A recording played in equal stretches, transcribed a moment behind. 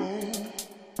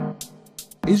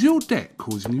Is your debt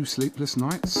causing you sleepless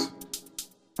nights?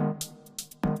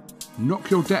 Knock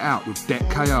your debt out with Debt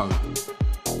KO.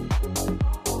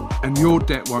 And your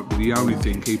debt won't be the only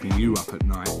thing keeping you up at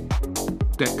night.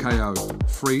 Debt KO.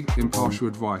 Free, impartial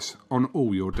advice on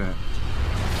all your debt.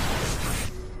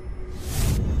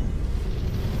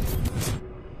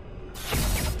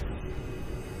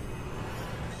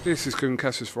 This is Kuhn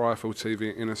Cassius for IFL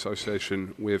TV in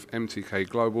association with MTK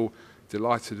Global.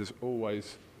 Delighted as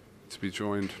always to be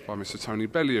joined by Mr. Tony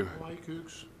Bellew. Hi,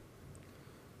 Cooks.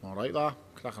 All right, there.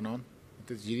 Cracking on.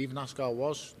 Did you even ask how I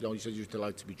was? No, you said you were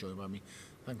delighted to be joined by me.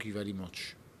 Thank you very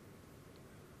much.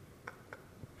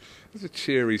 What a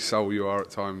cheery soul you are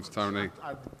at times, Tony.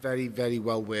 I'm very, very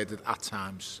well worded at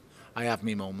times. I have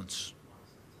me moments.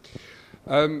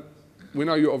 We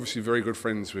know you're obviously very good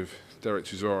friends with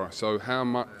Usyk-Chisora. So how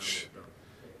much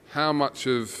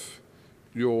of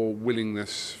your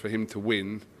willingness for him to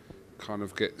win kind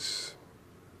of gets,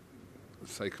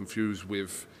 let's say, confused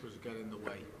with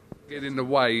get in the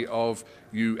way of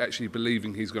you actually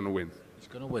believing he's going to win? He's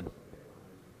going to win.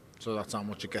 So that's how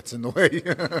much it gets in the way.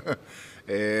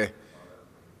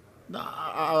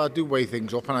 I do weigh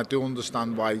things up, and I do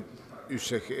understand why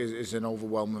Usyk is an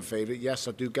overwhelming favourite. Yes,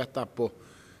 I do get that, but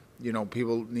you know,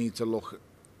 people need to look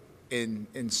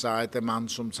inside the man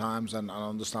sometimes and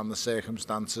understand the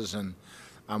circumstances and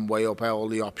weigh up all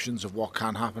the options of what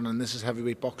can happen. And this is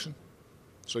heavyweight boxing,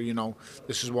 so you know,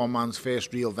 this is one man's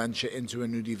first real venture into a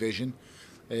new division.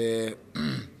 It's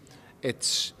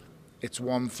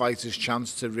one fighter's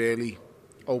chance to really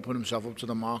open himself up to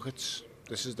the markets.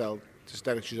 This is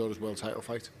Usyk-Chisora's world title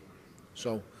fight.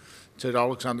 So to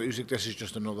Alexander Usyk, this is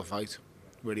just another fight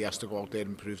where he has to go out there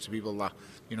and prove to people that,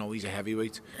 you know, he's a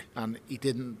heavyweight. And he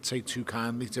didn't take too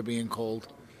kindly to being called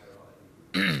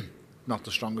not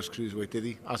the strongest cruiserweight, did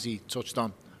he? As he touched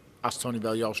on, asked Tony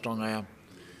Bellew how strong I am.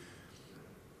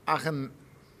 I can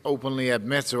openly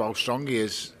admit to how strong he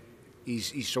is.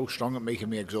 He's so strong at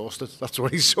making me exhausted. That's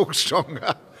what he's so strong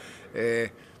at.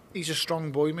 He's a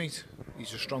strong boy, mate.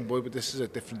 He's a strong boy, but this is a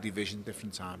different division,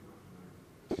 different time.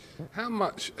 How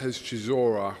much has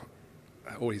Chisora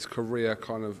or his career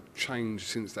kind of changed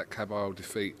since that Caballero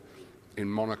defeat in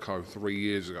Monaco 3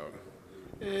 years ago?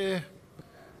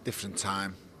 Different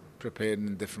time, prepared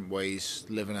in different ways,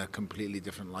 living a completely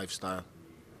different lifestyle.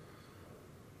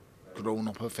 Grown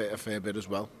up a fair bit as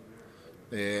well.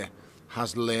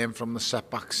 Has learned from the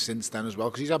setbacks since then as well,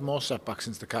 because he's had more setbacks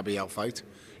since the Caballero fight.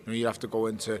 You know, you have to go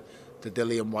into the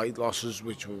Dillian White losses,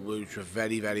 which were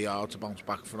very, very hard to bounce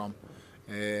back from.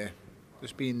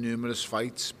 There's been numerous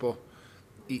fights, but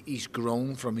he's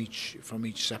grown from each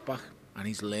setback, and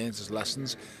he's learned his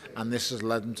lessons, and this has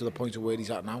led him to the point of where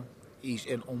he's at now. He's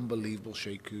in unbelievable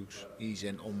shape, Cougs. He's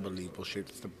in unbelievable shape.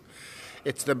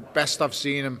 It's the best I've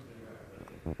seen him,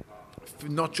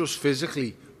 not just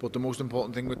physically, but the most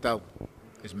important thing with Del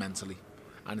is mentally,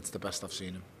 and it's the best I've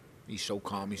seen him. He's so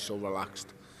calm, he's so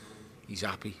relaxed, he's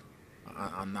happy,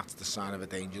 and that's the sign of a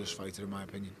dangerous fighter, in my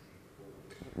opinion.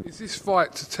 Is this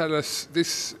fight to tell us?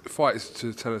 This fight is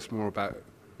to tell us more about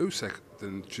Usyk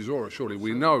than Chisora. Surely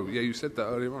we know. Yeah, you said that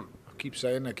earlier on. I keep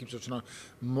saying, I keep touching on.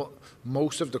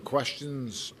 Most of the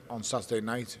questions on Saturday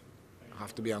night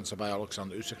have to be answered by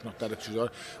Alexander Usyk, not Usyk-Chisora.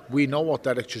 We know what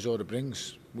Usyk-Chisora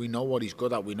brings. We know what he's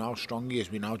good at. We know how strong he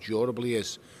is. We know how durable he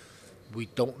is. We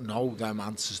don't know them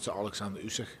answers to Alexander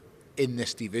Usyk in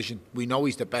this division. We know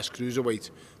he's the best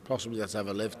cruiserweight possibly that's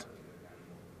ever lived.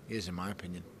 He is, in my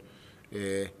opinion.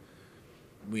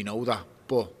 We know that,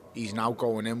 but he's now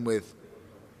going in with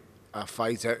a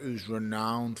fighter who's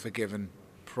renowned for giving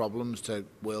problems to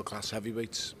world-class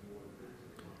heavyweights,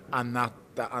 and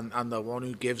the one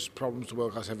who gives problems to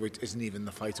world-class heavyweights isn't even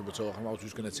the fighter we're talking about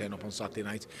who's going to turn up on Saturday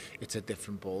night. It's a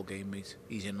different ball game, mate.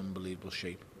 He's in unbelievable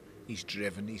shape. He's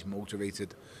driven. He's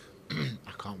motivated.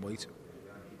 I can't wait.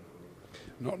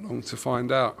 Not long to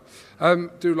find out.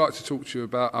 Do like to talk to you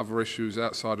about other issues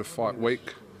outside of fight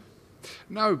week.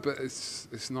 No, but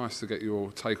it's nice to get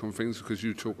your take on things because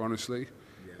you talk honestly,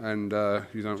 and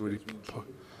you don't really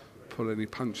pull any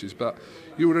punches. But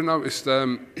you would have noticed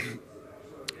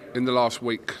in the last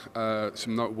week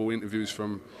some notable interviews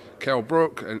from Kell,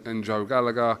 Brook and Joe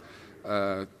Gallagher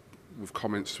with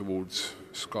comments towards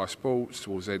Sky Sports,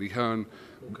 towards Eddie Hearn.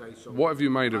 Okay, so what have you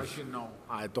made of? As you know,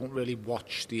 I don't really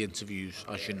watch the interviews,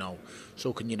 as you know.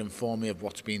 So can you inform me of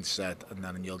what's being said, and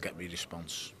then you'll get me a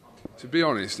response. To be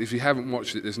honest, if you haven't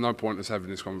watched it, there's no point in us having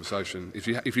this conversation.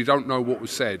 If you don't know what was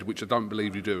said, which I don't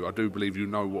believe you do, I do believe you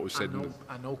know what was said.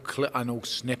 I know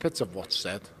snippets of what's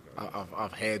said.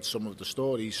 I've heard some of the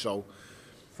stories. So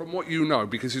from what you know,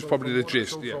 because it's probably the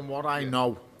gist. So from what I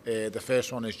know, The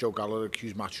first one is Joe Gallagher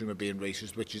accused Matchroom of being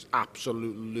racist, which is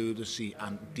absolute lunacy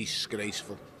and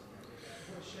disgraceful.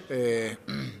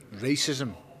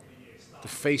 Racism. The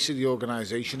face of the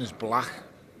organisation is black.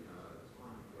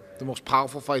 The most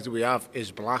powerful fighter we have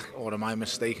is black, or am I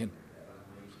mistaken?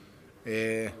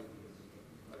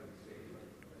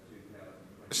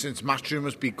 Since Matchroom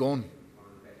has begun,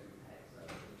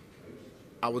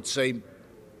 I would say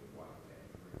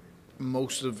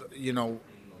most of,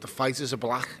 the fighters are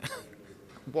black.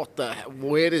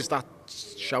 Where is that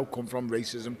shout come from,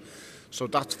 racism? So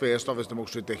that's first off is the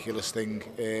most ridiculous thing.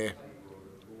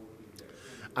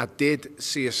 I did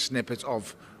see a snippet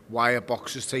of why are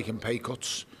boxers taking pay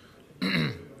cuts.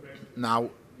 Now,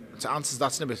 to answer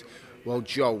that snippet, well,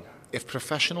 Joe, if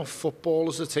professional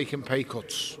footballers are taking pay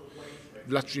cuts,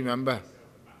 let's remember,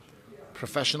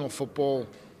 professional football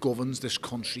governs this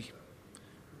country.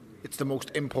 It's the most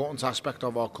important aspect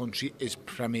of our country is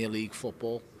Premier League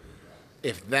football.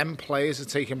 If them players are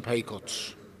taking pay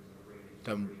cuts,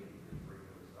 then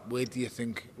where do you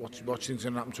think, what do you think is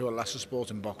going to happen to a lesser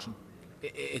sport in boxing?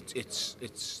 It's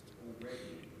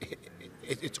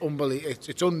unbelievable.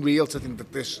 It's unreal to think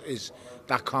that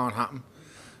that can't happen.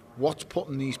 What's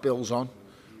putting these bills on?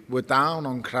 We're down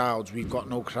on crowds. We've got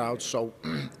no crowds. So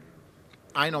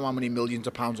I know how many millions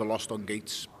of pounds are lost on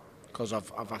gates because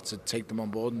I've had to take them on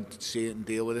board and see it and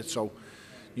deal with it. So,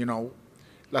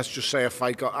 let's just say a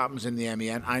fight happens in the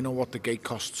MEN. I know what the gate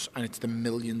costs, and it's the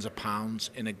millions of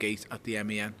pounds in a gate at the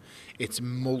MEN. It's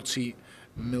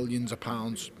multi-millions of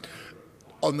pounds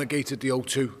on the gate at the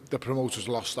O2. The promoters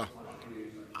lost that.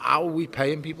 How are we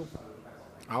paying people?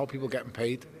 How are people getting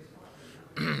paid?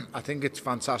 I think it's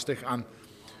fantastic, and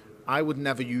I would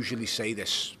never usually say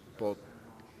this, but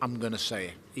I'm going to say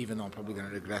it, even though I'm probably going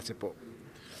to regret it. But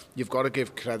you've got to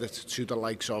give credit to the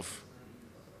likes of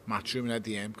Matchroom and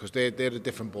Eddie M, because they're a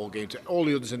different ball game to all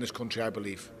the others in this country, I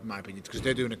believe, in my opinion, because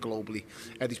they're doing it globally.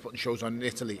 Eddie's putting shows on in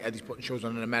Italy, Eddie's putting shows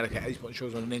on in America, Eddie's putting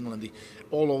shows on in England,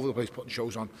 all over the place putting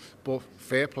shows on. But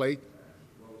fair play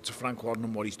to Frank Warden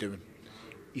and what he's doing.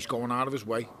 He's going out of his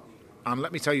way. And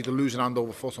let me tell you, they're losing hand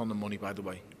over foot on the money, by the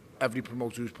way. Every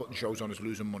promoter who's putting shows on is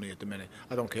losing money at the minute.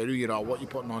 I don't care who you are, what you're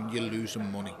putting on, you're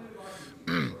losing money.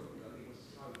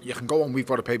 You can go on, we've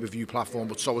got a pay-per-view platform,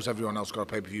 but so has everyone else got a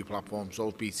pay-per-view platform. So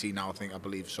has BT now, I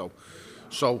believe. So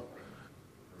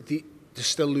they're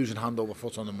still losing hand over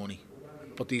foot on the money.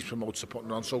 But these promoters are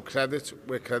putting it on. So credit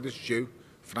where credit's due.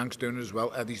 Frank's doing it as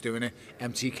well, Eddie's doing it,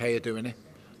 MTK are doing it.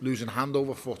 Losing hand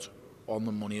over foot on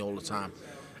the money all the time.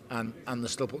 And they're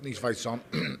still putting these fights on.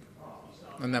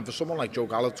 And then for someone like Joe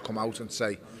Gallagher to come out and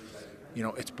say,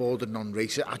 it's bordering on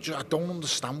racist, I don't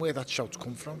understand where that shout's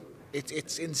come from.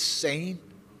 It's insane.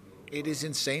 It is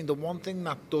insane. The one thing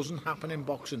that doesn't happen in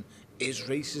boxing is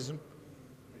racism.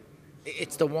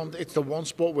 It's the one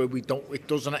sport where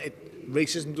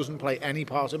racism doesn't play any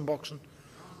part in boxing.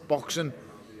 Boxing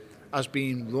has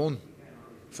been run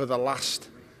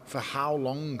for how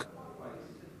long?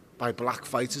 By black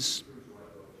fighters.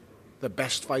 The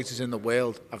best fighters in the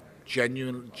world have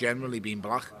generally been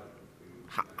black.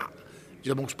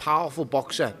 The most powerful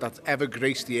boxer that's ever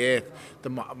graced the earth, the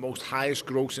most highest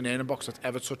grossing earning boxer that's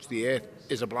ever touched the earth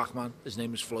is a black man. His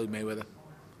name is Floyd Mayweather.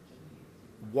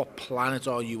 What planet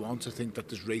are you on to think that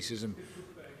there's racism?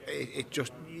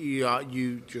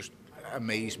 You just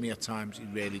amaze me at times. It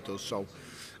really does. So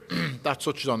that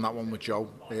touches on that one with Joe.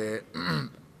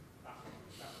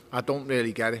 I don't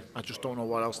really get it. I just don't know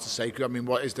what else to say. I mean,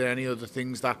 is there any other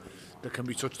things that can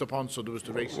be touched upon? So there was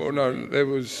the race. Well, no, there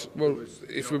was. Well,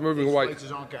 if we're moving away,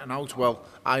 fighters aren't getting out. Well,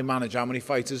 I manage how many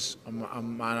fighters, and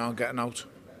mine aren't getting out.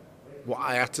 Well,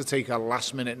 I had to take a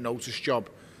last-minute notice job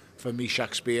for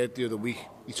Mishak Spear the other week.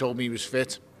 He told me he was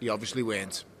fit. He obviously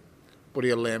weren't, but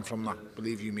he'll learn from that.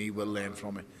 Believe you me, we'll learn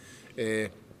from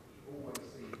it.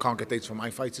 I can't get dates for my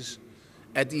fighters.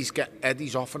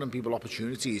 Eddie's offering people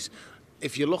opportunities.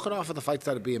 If you look at half of the fights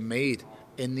that are being made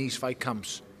in these fight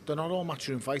camps, they're not all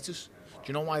Matchroom fighters. Do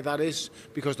you know why that is?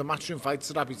 Because the Matchroom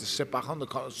fighters are happy to sit back on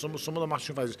some of the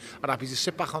Matchroom fighters are happy to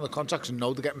sit back on the contracts and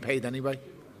know they're getting paid anyway,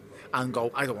 and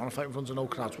go, I don't want to fight in front of no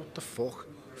crowds. What the fuck?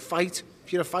 Fight.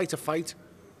 If you're a fighter, fight.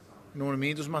 You know what I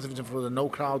mean? It doesn't matter if it's in front of no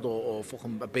crowd or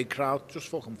fucking a big crowd. Just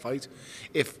fucking fight.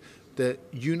 If the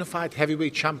unified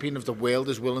heavyweight champion of the world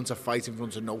is willing to fight in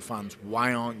front of no fans,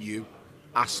 why aren't you?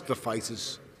 Ask the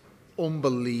fighters.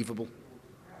 Unbelievable.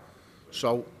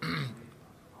 So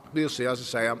we'll see. As I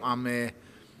say,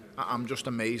 I'm just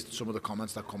amazed at some of the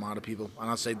comments that come out of people,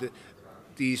 and I say that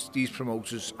these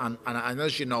promoters and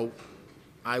as you know,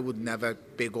 I would never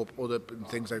big up other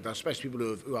things like that, especially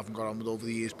people who haven't got on with over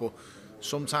the years. But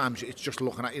sometimes it's just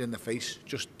looking at you in the face.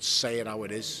 Just say it how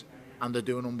it is. and they're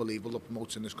doing unbelievable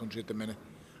promotes in this country at the minute.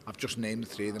 I've just named the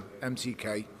 3 of them: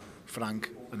 MTK, Frank,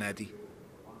 and Eddie.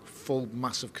 Full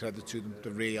massive credit to them. They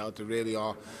really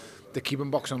are. They're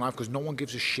keeping boxing alive because no one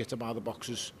gives a shit about the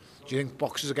boxers. Do you think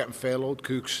boxers are getting fair load,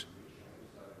 kooks?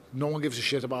 No one gives a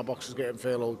shit about boxers getting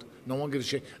fair load. No one gives a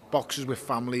shit. Boxers with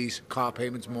families, car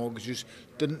payments, mortgages.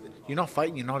 You're not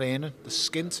fighting, you're not earning. They're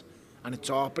skint. And it's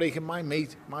heartbreaking. My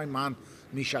mate, my man,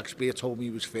 Usyk-Chisora, told me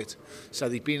he was fit.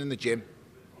 Said he'd been in the gym.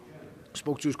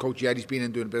 Spoke to his coach, yeah, he's been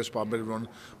in doing a bit of sparring, a bit of running.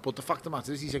 But the fact of the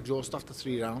matter is he's exhausted after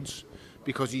 3 rounds.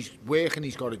 Because he's working,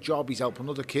 he's got a job, he's helping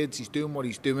other kids, he's doing what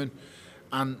he's doing.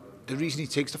 And the reason he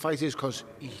takes the fight is because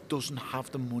he doesn't have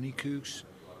the money, Cougs.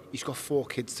 He's got 4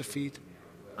 kids to feed.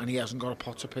 And he hasn't got a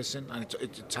pot to piss in, and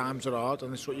times are hard,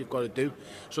 and this is what you've got to do.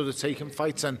 So they're taking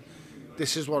fights, and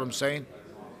this is what I'm saying.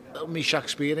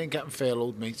 Usyk-Chisora ain't getting fair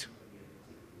load, mate.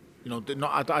 You know,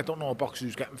 I don't know a boxer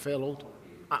who's getting fair load.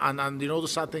 And you know, the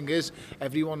sad thing is,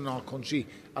 everyone in our country,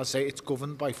 I say, it's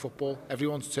governed by football.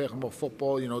 Everyone's talking about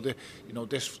football. You know,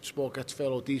 this sport gets fair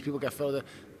load, these people get fair load.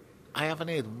 I haven't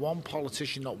heard one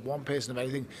politician, not one person of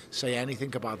anything, say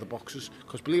anything about the boxers.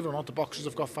 Because believe it or not, the boxers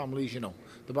have got families, you know.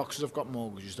 The boxers have got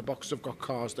mortgages. The boxers have got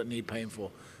cars that need paying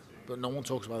for. But no one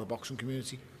talks about the boxing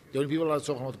community. The only people that are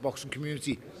talking about the boxing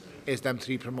community is them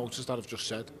 3 promoters that I've just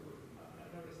said.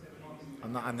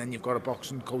 And then you've got a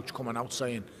boxing coach coming out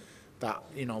saying that,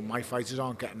 you know, my fighters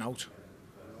aren't getting out.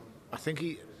 I think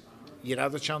you'd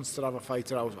have a chance to have a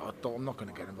fighter out. I'm not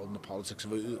going to get involved in the politics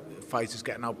of fighters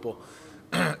getting out, but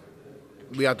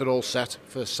we had it all set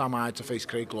for Sam Hyde to face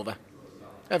Craig Glover.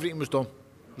 Everything was done.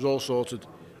 It was all sorted.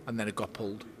 And then it got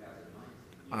pulled.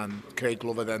 And Craig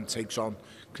Glover then takes on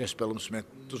Chris Billam-Smith.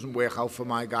 Doesn't work out for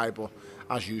my guy, but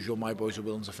as usual, my boys are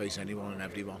willing to face anyone and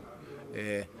everyone.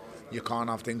 You can't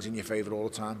have things in your favour all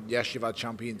the time. Yes, you've had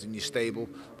champions in your stable,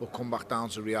 but come back down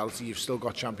to reality. You've still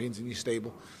got champions in your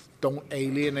stable. Don't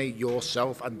alienate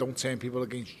yourself and don't turn people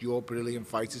against your brilliant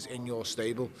fighters in your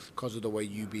stable because of the way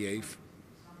you behave.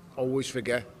 Always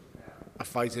forget, a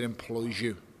fighter employs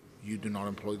you. You do not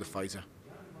employ the fighter.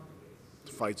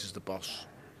 The fighter's the boss.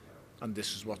 And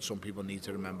this is what some people need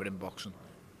to remember in boxing.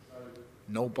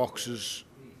 No boxers,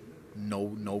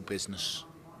 no business.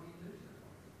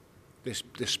 This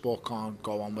sport can't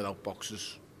go on without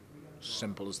boxers.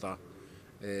 Simple as that.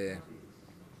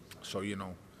 So, you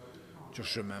know,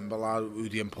 just remember who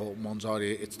the important ones are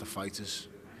here. It's the fighters.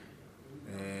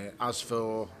 As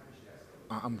for,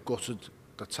 I'm gutted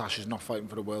that Tasha's not fighting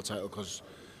for the world title because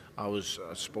I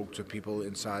spoke to people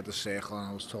inside the circle and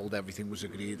I was told everything was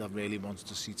agreed. I really wanted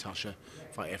to see Tasha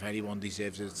fight. If anyone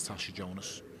deserves it, it's Tasha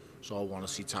Jonas. So I want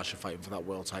to see Tasha fighting for that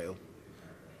world title.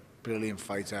 Brilliant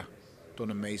fighter. Done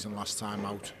amazing last time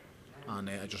out. And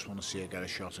I just want to see her get a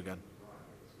shot again.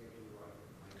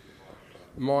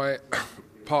 My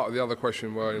part of the other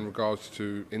question were in regards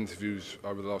to interviews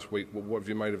over the last week. What have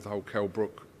you made of the whole Kell,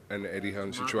 Brook and Eddie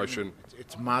Hearn situation?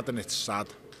 It's mad and it's sad.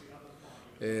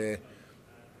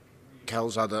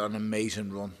 Kell's had an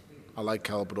amazing run. I like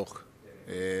Kell Brook.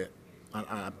 And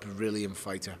a brilliant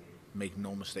fighter. Make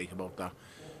no mistake about that.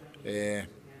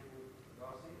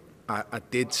 I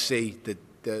did see the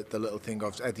little thing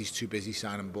of Eddie's too busy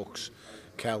signing books.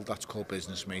 Kell, that's called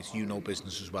business, mate. You know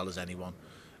business as well as anyone.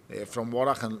 From what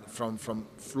I can, from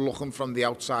looking from the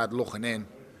outside, looking in,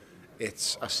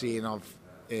 it's a scene of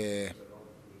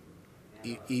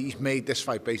he's made this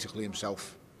fight basically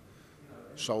himself.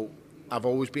 So I've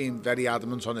always been very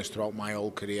adamant on this throughout my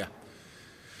whole career.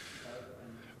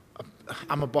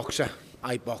 I'm a boxer.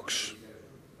 I box.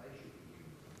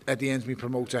 Eddie Hearn's my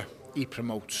promoter. He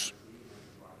promotes.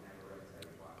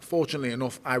 Fortunately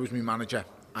enough, I was my manager.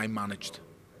 I managed.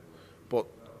 But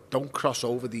don't cross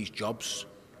over these jobs.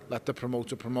 Let the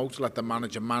promoter promote, let the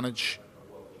manager manage,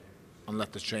 and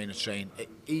let the trainer train.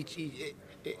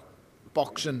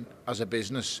 Boxing as a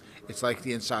business, it's like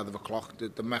the inside of a clock.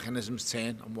 The mechanisms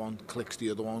turn, and one clicks the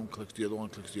other one, clicks the other one,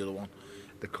 clicks the other one.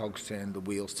 The cogs turn, the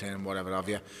wheels turn, whatever have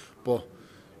you. But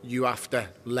you have to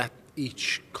let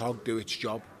each cog do its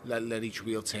job. Let each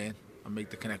wheel turn and make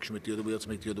the connection with the other wheel to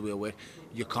make the other wheel work.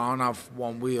 You can't have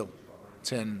one wheel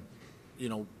turn, you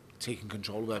know, taking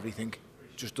control of everything.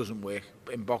 It just doesn't work.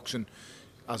 In boxing,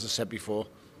 as I said before,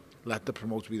 let the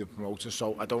promoter be the promoter.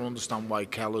 So I don't understand why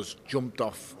Kell has jumped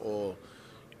off, or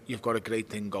you've got a great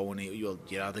thing going here. You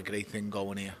had a great thing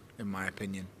going here, in my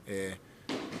opinion.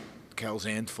 Kell's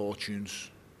earned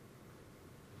fortunes,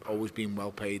 always been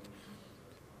well paid.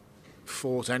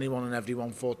 Fought anyone and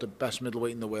everyone, fought the best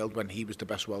middleweight in the world when he was the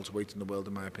best welterweight in the world,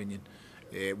 in my opinion.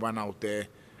 Went out there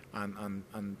and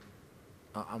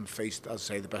faced, as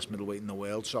I say, the best middleweight in the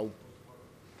world. So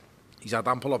he's had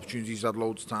ample opportunities, he's had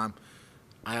loads of time.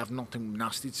 I have nothing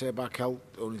nasty to say about Kell.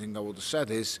 The only thing I would have said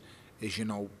is you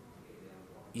know,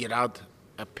 you had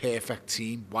a perfect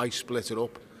team. Why split it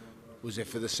up? Was it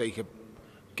for the sake of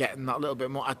getting that little bit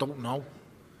more? I don't know.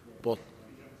 But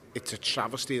it's a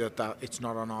travesty that it's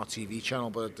not on our TV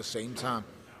channel. But at the same time,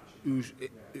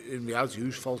 in reality,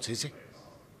 whose fault is it?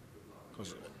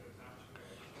 Because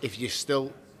if you're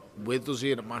still with us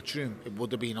here at Matchroom, it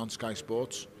would have been on Sky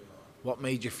Sports. What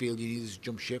made you feel you needed to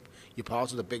jump ship? You're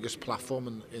part of the biggest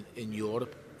platform in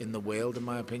Europe, in the world, in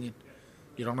my opinion.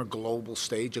 You're on a global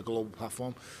stage, a global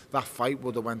platform. That fight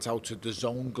would have went out to the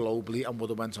zone globally and would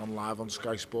have went on live on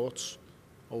Sky Sports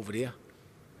over here.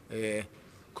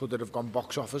 Could it have gone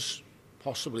box office?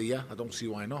 Possibly, yeah. I don't see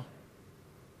why not.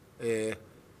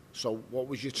 So what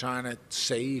was you trying to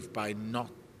save by not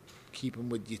keeping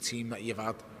with your team that you've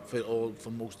had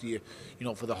for most of your, you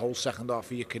know, for the whole second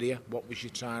half of your career? What was you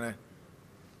trying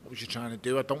to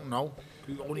do? I don't know.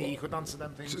 Only he could answer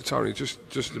them things. So, Tony, just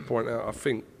to point out, I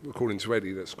think, according to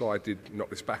Eddie, that Sky did knock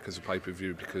this back as a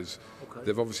pay-per-view because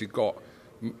they've obviously got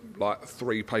like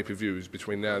 3 pay-per-views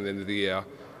between now and the end of the year,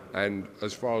 and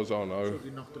as far as I know, they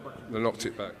knocked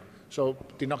it back. So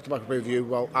they knocked it back a pay-per-view.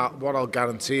 Well, what I'll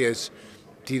guarantee is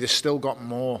they'd have still got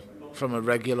more from a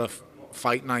regular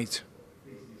fight night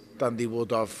than they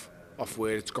would have off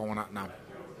where it's going at now.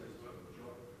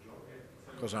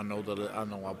 Because I know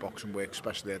how boxing works,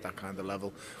 especially at that kind of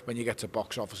level. When you get to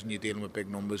box office and you're dealing with big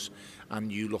numbers,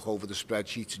 and you look over the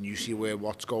spreadsheets and you see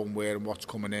what's going where and what's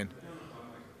coming in.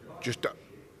 Just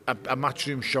a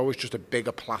Matchroom show is just a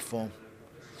bigger platform.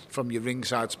 From your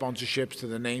ringside sponsorships to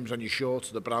the names on your shorts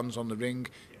to the brands on the ring,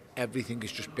 everything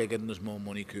is just bigger and there's more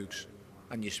money, Cougs.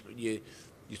 And you're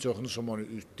talking to someone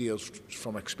who deals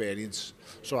from experience.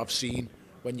 So I've seen,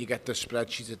 when you get the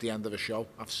spreadsheet at the end of a show,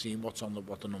 I've seen what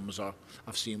the numbers are.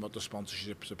 I've seen what the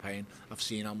sponsorships are paying. I've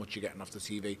seen how much you're getting off the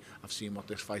TV. I've seen what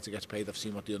this fighter gets paid. I've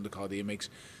seen what the undercard here makes.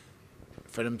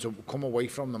 For him to come away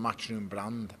from the Matchroom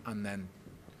brand and then,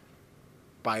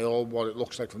 by all what it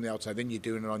looks like from the outside, then you're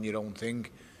doing it on your own thing.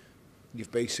 You've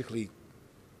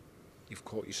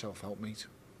caught yourself out, mate.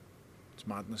 It's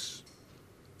madness.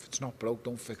 If it's not broke,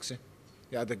 don't fix it.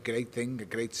 You had a great thing, a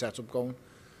great setup going.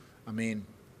 I mean,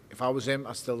 if I was him,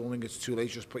 I still don't think it's too late.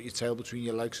 Just put your tail between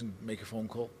your legs and make a phone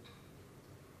call.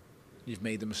 You've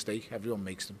made a mistake. Everyone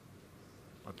makes them.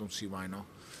 I don't see why not.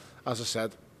 As I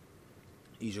said,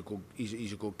 he's a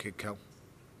good kid, Kell.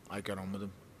 I get on with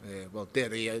him.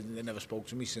 They never spoke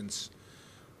to me since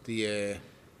the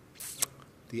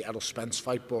Errol Spence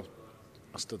fight, but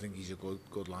I still think he's a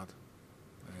good lad.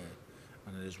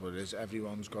 And it is what it is.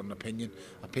 Everyone's got an opinion.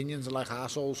 Opinions are like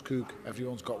arseholes, Coog.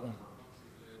 Everyone's got one.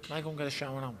 Can I go and get a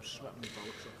shower now? I'm sweating my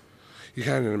bollocks off. You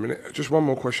can in a minute. Just one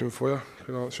more question for you. You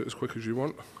can answer it as quick as you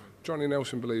want. Johnny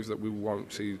Nelson believes that we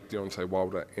won't see Deontay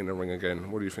Wilder in a ring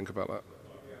again. What do you think about that?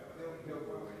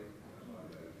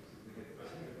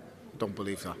 Don't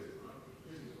believe that.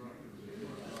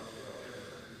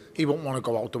 He won't want to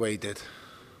go out the way he did.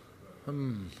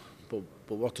 But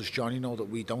what does Johnny know that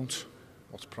we don't?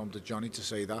 What's prompted Johnny to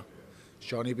say that? Has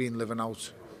Johnny been living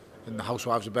out in the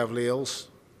Housewives of Beverly Hills?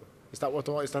 Is that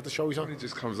the show he's on? He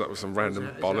just comes up with some random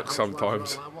bollocks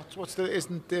sometimes.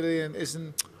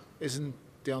 Isn't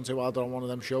Deontay Wilder on one of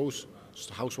them shows? Just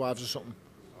Housewives or something?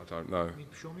 I don't know.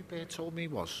 Show me Bear told me he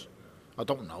was. I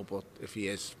don't know, but if he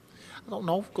is, I don't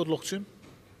know. Good luck to him.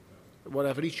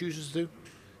 Whatever he chooses to do.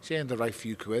 He's earned the right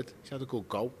few quid. He's had a good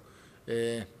go.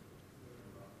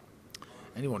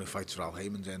 Anyone who fights for Al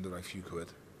Heyman's earned the right few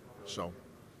quid. So,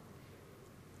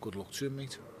 good luck to him,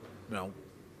 mate. You know,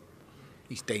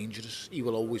 he's dangerous. He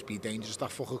will always be dangerous. That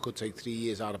fucker could take 3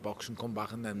 years out of boxing, come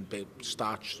back and then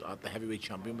start at the heavyweight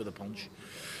champion with a punch.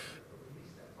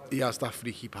 He has that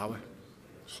freaky power.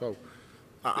 So,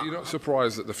 you're not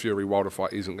surprised that the Fury Wilder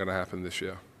fight isn't going to happen this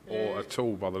year? Or at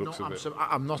all, by the looks of it?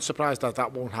 I'm not surprised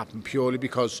that won't happen purely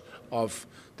because of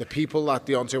the people that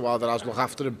Deontay Wilder has look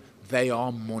after him. They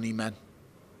are money men.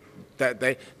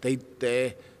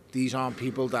 These aren't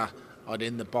people that are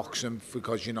in the boxing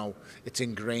because, you know, it's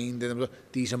ingrained in them.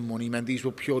 These are money men. These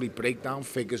will purely break down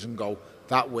figures and go,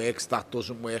 that works, that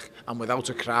doesn't work. And without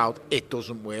a crowd, it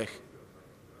doesn't work.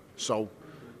 So,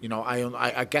 you know,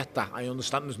 I get that. I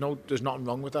understand there's nothing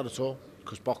wrong with that at all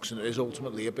because boxing is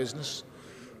ultimately a business.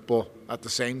 But at the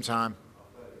same time,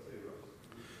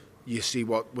 you see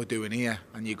what we're doing here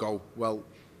and you go, well,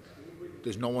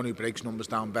 there's no one who breaks numbers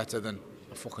down better than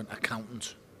a fucking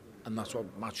accountant. And that's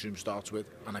what Matchroom starts with,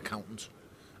 an accountant.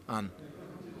 And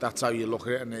that's how you look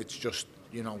at it, and it's just,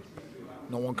 you know,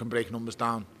 no one can break numbers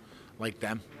down like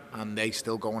them. and they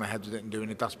still going ahead with it and doing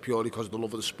it. That's purely because of the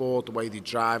love of the sport, the way they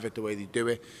drive it, the way they do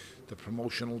it, the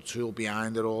promotional tool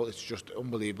behind it all. It's just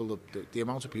unbelievable. The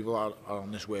amount of people are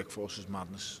on this workforce is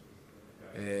madness.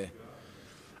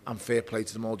 And fair play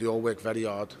to them all. They all work very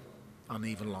hard, and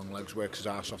even Longlegs works his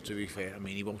arse off, to be fair. I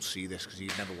mean, he won't see this because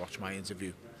he'd never watch my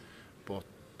interview, but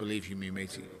believe you me,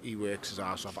 mate, he works his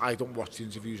arse off. I don't watch the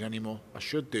interviews anymore. I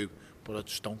should do, but I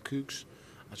just don't, Cougs.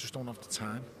 I just don't have the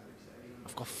time.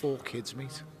 I've got 4 kids,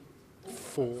 mate.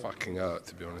 4. Fucking hurt,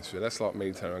 to be honest with you. That's like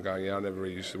me telling going, yeah, I never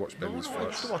really used to watch Bellew's fights. I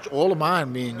used to watch all of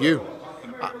mine, me and you.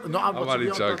 I'm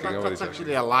only joking. That's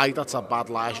actually a lie. That's a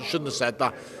bad lie. I shouldn't have said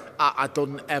that. I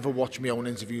don't ever watch my own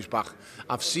interviews back.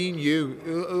 I've seen you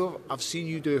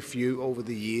do a few over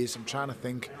the years. I'm trying to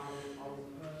think.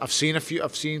 I've seen a few.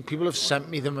 I've seen people have sent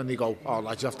me them and they go, "Oh,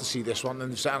 lads, you have to see this one."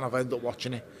 And I've ended up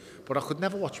watching it, but I could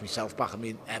never watch myself back. I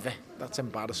mean, ever. That's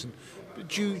embarrassing. But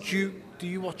do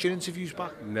you watch your interviews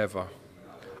back? Never,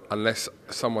 unless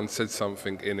someone said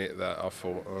something in it that I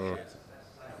thought,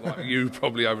 like you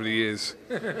probably over the years.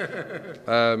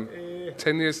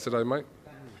 10 years today, mate.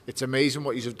 It's amazing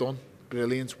what you've done.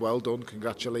 Brilliant. Well done.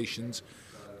 Congratulations.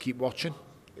 Keep watching.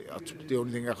 The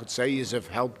only thing I could say is I've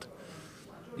helped,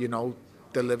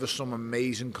 deliver some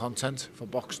amazing content for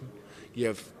boxing.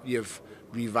 You've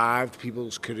revived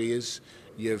people's careers.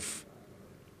 You've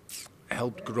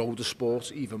helped grow the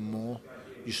sport even more.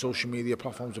 Your social media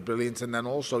platforms are brilliant, and then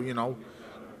also,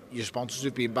 your sponsors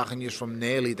have been backing you from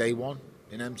nearly day one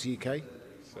in MTK.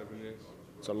 7 years.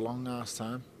 It's a long ass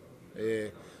time.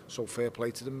 So fair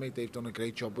play to them, mate. They've done a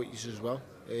great job with you as well.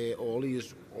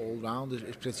 All round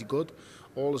is pretty good.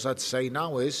 All I'd say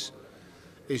now is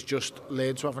just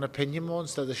learn to have an opinion more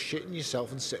instead of shitting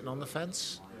yourself and sitting on the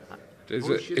fence.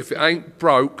 If it ain't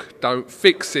broke, don't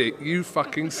fix it. You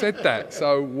fucking said that.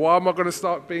 So why am I going to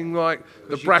start being like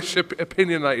the brash,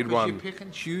 opinionated one? You pick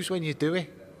and choose when you do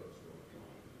it.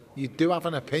 You do have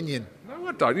an opinion. No,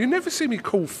 I don't. You never see me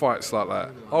call fights like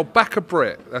that. I'll back a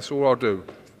Brit. That's all I'll do.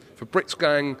 If a Brit's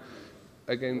going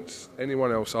against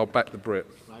anyone else, I'll back the Brit.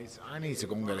 Right. I need to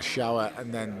go and get a shower,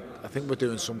 and then I think we're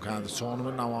doing some kind of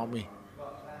tournament now, aren't we?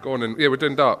 Go on then. Yeah, we're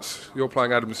doing darts. You're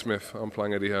playing Adam Smith. I'm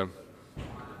playing Eddie Hearn.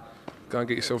 Go and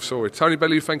get yourself sorted. Tony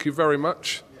Bellew, thank you very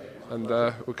much, and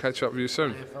we'll catch up with you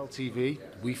soon. AFL TV,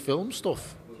 we film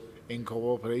stuff in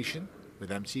cooperation with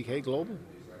MTK Global.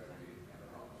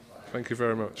 Thank you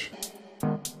very much.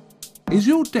 Is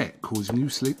your debt causing you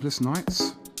sleepless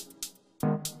nights?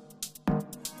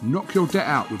 Knock your debt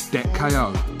out with Debt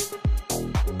KO.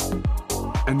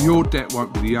 And your debt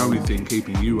won't be the only thing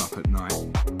keeping you up at night.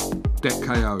 Debt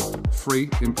KO, free,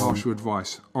 impartial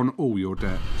advice on all your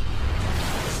debt.